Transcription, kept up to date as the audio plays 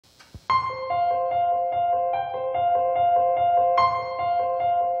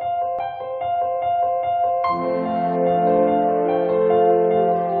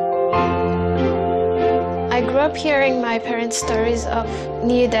up hearing my parents' stories of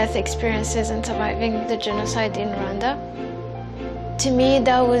near-death experiences and surviving the genocide in Rwanda. To me,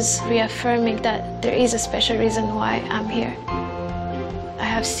 that was reaffirming that there is a special reason why I'm here. I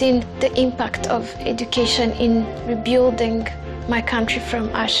have seen the impact of education in rebuilding my country from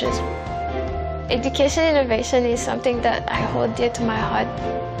ashes. Education innovation is something that I hold dear to my heart.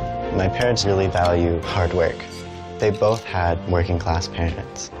 My parents really value hard work. They both had working-class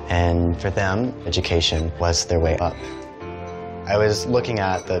parents, and for them, education was their way up. I was looking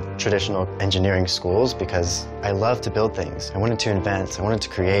at the traditional engineering schools because I love to build things. I wanted to invent, I wanted to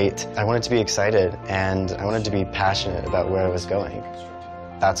create, I wanted to be excited, and I wanted to be passionate about where I was going.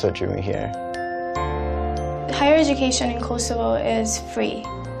 That's what drew me here. Higher education in Kosovo is free.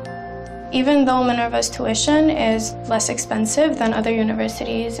 Even though Minerva's tuition is less expensive than other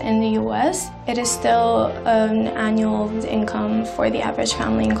universities in the US, it is still an annual income for the average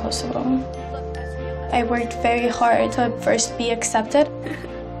family in Kosovo. I worked very hard to first be accepted,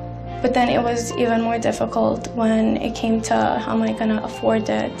 but then it was even more difficult when it came to how am I going to afford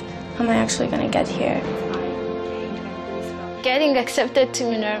it, how am I actually going to get here. Getting accepted to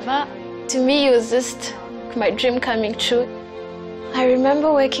Minerva, to me, it was just my dream coming true. I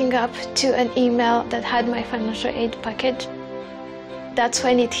remember waking up to an email that had my financial aid package. That's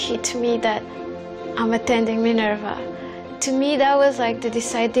when it hit me that I'm attending Minerva. To me, that was like the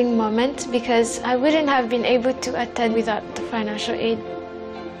deciding moment because I wouldn't have been able to attend without the financial aid.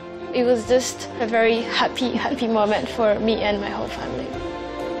 It was just a very happy moment for me and my whole family.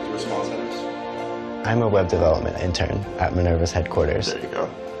 I'm a web development intern at Minerva's headquarters. There you go.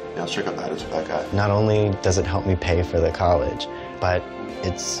 Yeah, let's check out that. It's that guy. Not only does it help me pay for the college, but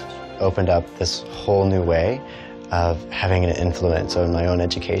it's opened up this whole new way of having an influence on my own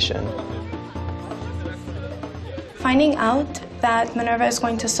education. Finding out that Minerva is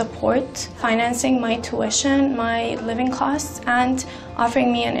going to support financing my tuition, my living costs, and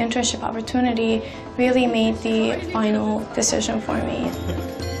offering me an internship opportunity really made the final decision for me.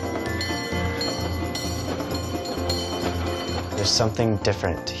 There's something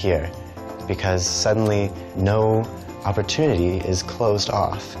different here because suddenly no opportunity is closed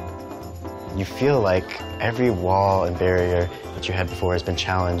off. You feel like every wall and barrier that you had before has been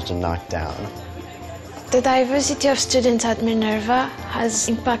challenged and knocked down. The diversity of students at Minerva has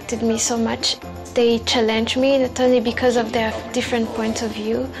impacted me so much. They challenge me not only because of their different points of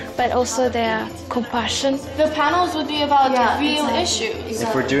view, but also their compassion. The panels would be about real issues.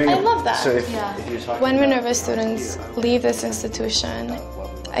 If we're doing I love that. So if you're talking when Minerva students leave this institution,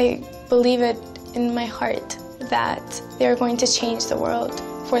 I believe it in my heart that they're going to change the world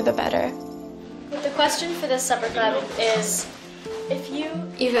for the better. The question for this supper club is, if you...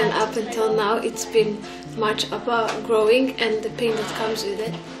 Even up until now, it's been much about growing and the pain that comes with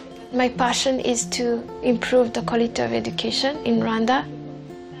it. My passion is to improve the quality of education in Rwanda.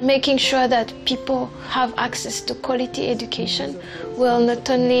 Making sure that people have access to quality education will not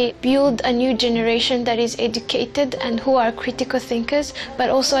only build a new generation that is educated and who are critical thinkers, but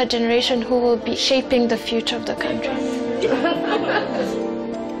also a generation who will be shaping the future of the country.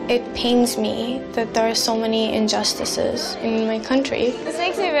 It pains me that there are so many injustices in my country. This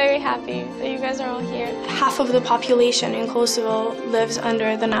makes me very happy that you guys are all here. Half of the population in Kosovo lives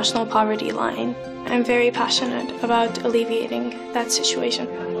under the national poverty line. I'm very passionate about alleviating that situation.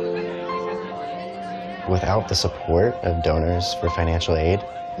 Without the support of donors for financial aid,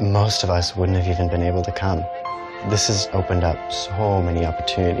 most of us wouldn't have even been able to come. This has opened up so many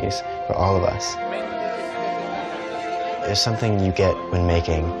opportunities for all of us. There's something you get when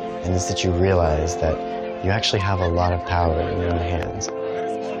making, and it's that you realize that you actually have a lot of power in your own hands.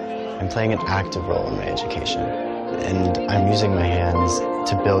 I'm playing an active role in my education, and I'm using my hands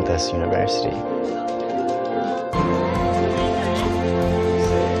to build this university.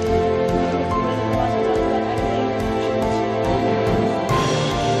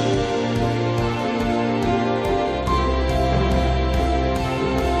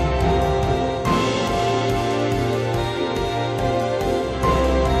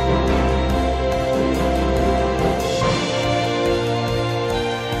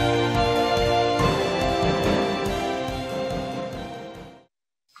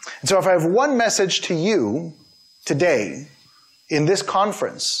 So if I have one message to you today in this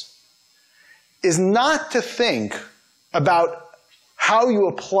conference, is not to think about how you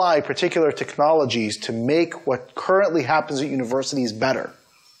apply particular technologies to make what currently happens at universities better,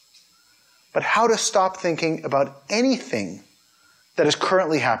 but how to stop thinking about anything that is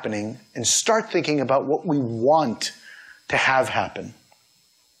currently happening and start thinking about what we want to have happen.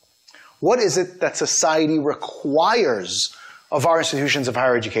 What is it that society requires of our institutions of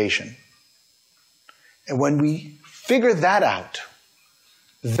higher education? And when we figure that out,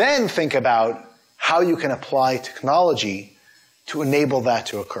 then think about how you can apply technology to enable that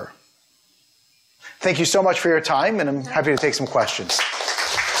to occur. Thank you so much for your time, and I'm happy to take some questions.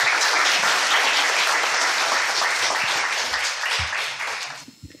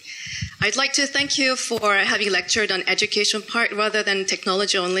 I'd like to thank you for having lectured on education part rather than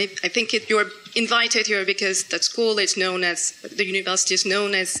technology only. I think you're invited here because the school is known as, the university is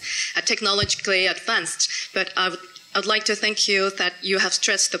known as technologically advanced. But I'd like to thank you that you have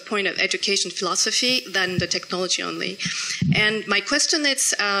stressed the point of education philosophy than the technology only. And my question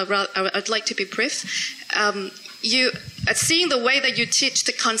is, I'd like to be brief. Seeing the way that you teach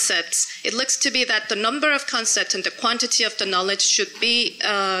the concepts, it looks to be that the number of concepts and the quantity of the knowledge should be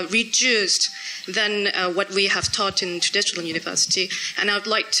reduced than what we have taught in traditional university. And I would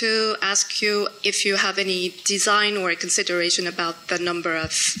like to ask you if you have any design or consideration about the number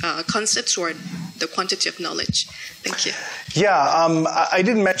of concepts or the quantity of knowledge. Thank you. Yeah, I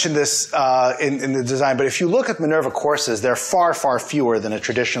didn't mention this in the design, but if you look at Minerva courses, they're far, far fewer than a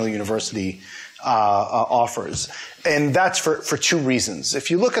traditional university offers. And that's for two reasons.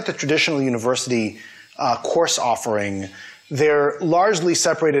 If you look at the traditional university course offering, they're largely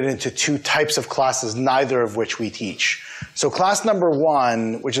separated into two types of classes, neither of which we teach. So class number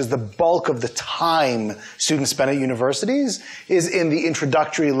one, which is the bulk of the time students spend at universities, is in the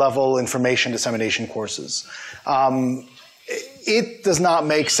introductory level information dissemination courses. It does not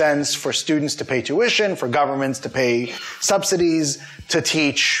make sense for students to pay tuition, for governments to pay subsidies, to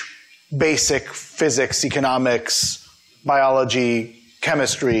teach basic physics, economics, biology,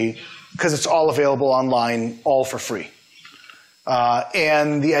 chemistry, because it's all available online, all for free.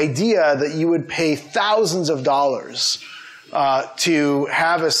 And the idea that you would pay thousands of dollars to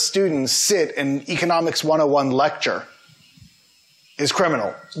have a student sit in Economics 101 lecture is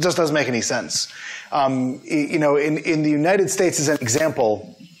criminal. It just doesn't make any sense. You know, in the United States, as an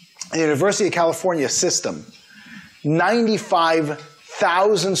example, in the University of California system,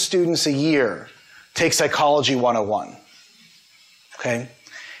 95,000 students a year take Psychology 101. Okay?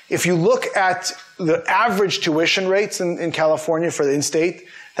 If you look at the average tuition rates in California for the in-state,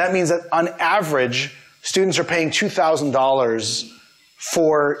 that means that on average, students are paying $2,000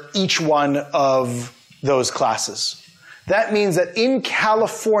 for each one of those classes. That means that in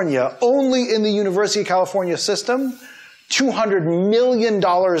California, only in the University of California system, $200 million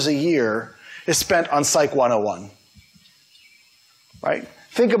a year is spent on Psych 101. Right?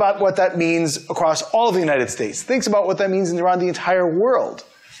 Think about what that means across all the United States. Think about what that means around the entire world.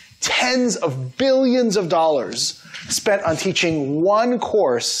 Tens of billions of dollars spent on teaching one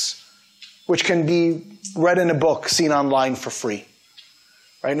course which can be read in a book, seen online for free.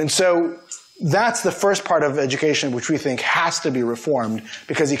 Right? And so that's the first part of education which we think has to be reformed,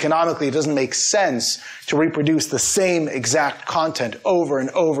 because economically it doesn't make sense to reproduce the same exact content over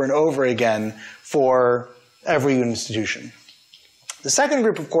and over and over again for every institution. The second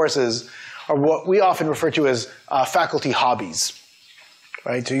group of courses are what we often refer to as faculty hobbies.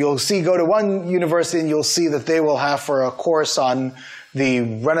 Right? So you'll see, go to one university and you'll see that they will have for a course on the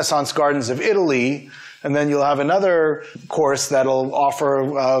Renaissance gardens of Italy, and then you'll have another course that'll offer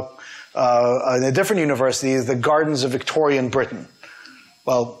in a different university the gardens of Victorian Britain.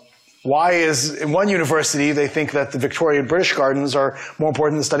 Well, why is in one university they think that the Victorian British gardens are more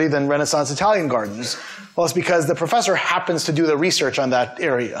important to study than Renaissance Italian gardens? Well, it's because the professor happens to do the research on that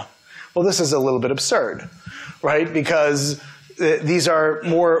area. Well, this is a little bit absurd, right? Because these are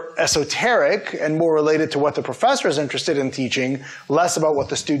more esoteric and more related to what the professor is interested in teaching, less about what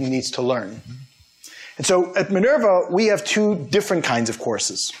the student needs to learn. And so at Minerva, we have two different kinds of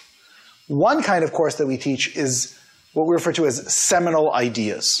courses. One kind of course that we teach is what we refer to as seminal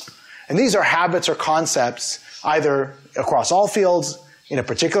ideas. And these are habits or concepts either across all fields, in a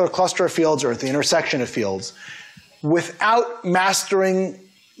particular cluster of fields, or at the intersection of fields. Without mastering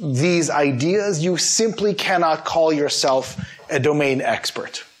these ideas, you simply cannot call yourself a domain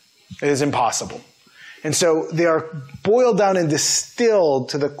expert. It is impossible. And so they are boiled down and distilled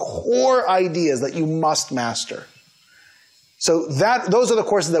to the core ideas that you must master. So those are the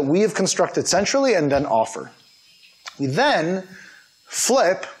courses that we have constructed centrally and then offer. We then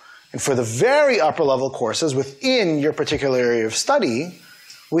flip, and for the very upper level courses within your particular area of study,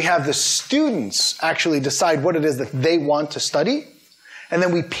 we have the students actually decide what it is that they want to study, and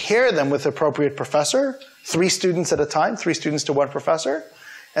then we pair them with the appropriate professor, 3 students at a time, 3 students to 1 professor,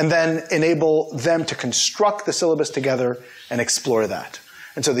 and then enable them to construct the syllabus together and explore that.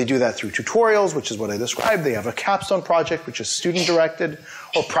 And so they do that through tutorials, which is what I described. They have a capstone project, which is student-directed,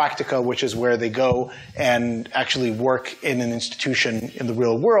 or practica, which is where they go and actually work in an institution in the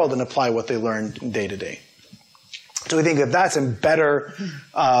real world and apply what they learned day to day. So we think that that's a better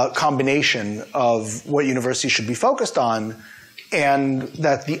combination of what universities should be focused on, and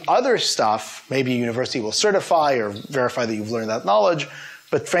that the other stuff, maybe a university will certify or verify that you've learned that knowledge,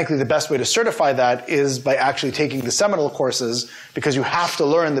 but frankly, the best way to certify that is by actually taking the seminal courses, because you have to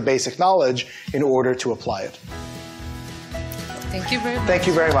learn the basic knowledge in order to apply it. Thank you very much. Thank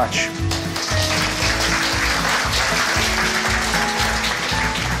you very much.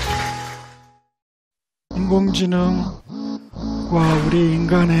 인공지능과 우리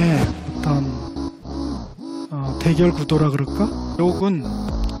인간의 어떤 대결 구도라 그럴까? 욕은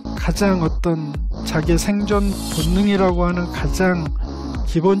가장 어떤 자기의 생존 본능이라고 하는 가장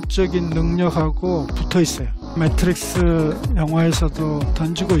기본적인 능력하고 붙어 있어요. 매트릭스 영화에서도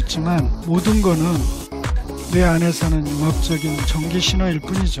던지고 있지만 모든 거는 뇌 안에서는 융합적인 전기 신호일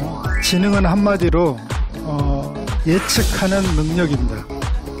뿐이죠. 지능은 한마디로 예측하는 능력입니다.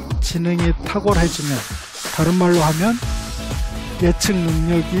 지능이 탁월해지면, 다른 말로 하면 예측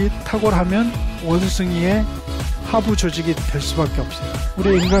능력이 탁월하면 원숭이의 하부 조직이 될 수밖에 없어요.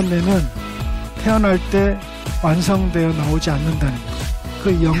 우리 인간 뇌는 태어날 때 완성되어 나오지 않는다는 거예요.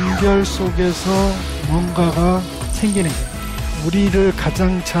 그 연결 속에서 뭔가가 생기는 거예요. 우리를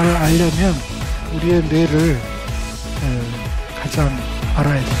가장 잘 알려면 우리의 뇌를 가장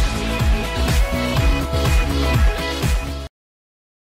알아야 돼요.